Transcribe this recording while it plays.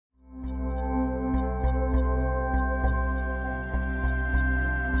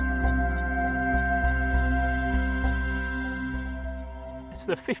It's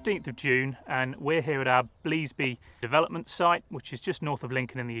the 15th of June and we're here at our Bleasby development site, which is just north of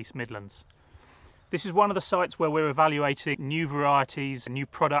Lincoln in the East Midlands. This is one of the sites where we're evaluating new varieties, new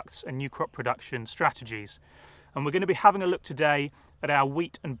products and new crop production strategies. And we're going to be having a look today at our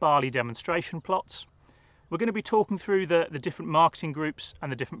wheat and barley demonstration plots. We're going to be talking through the different marketing groups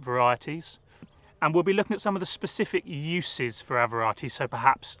and the different varieties. And we'll be looking at some of the specific uses for our varieties, so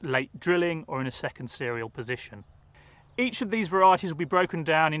perhaps late drilling or in a second cereal position. Each of these varieties will be broken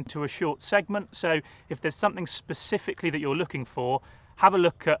down into a short segment, so if there's something specifically that you're looking for, have a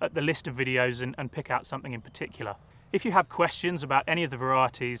look at the list of videos and pick out something in particular. If you have questions about any of the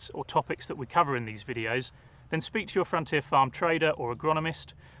varieties or topics that we cover in these videos, then speak to your Frontier Farm trader or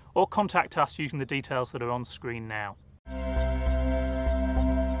agronomist, or contact us using the details that are on screen now.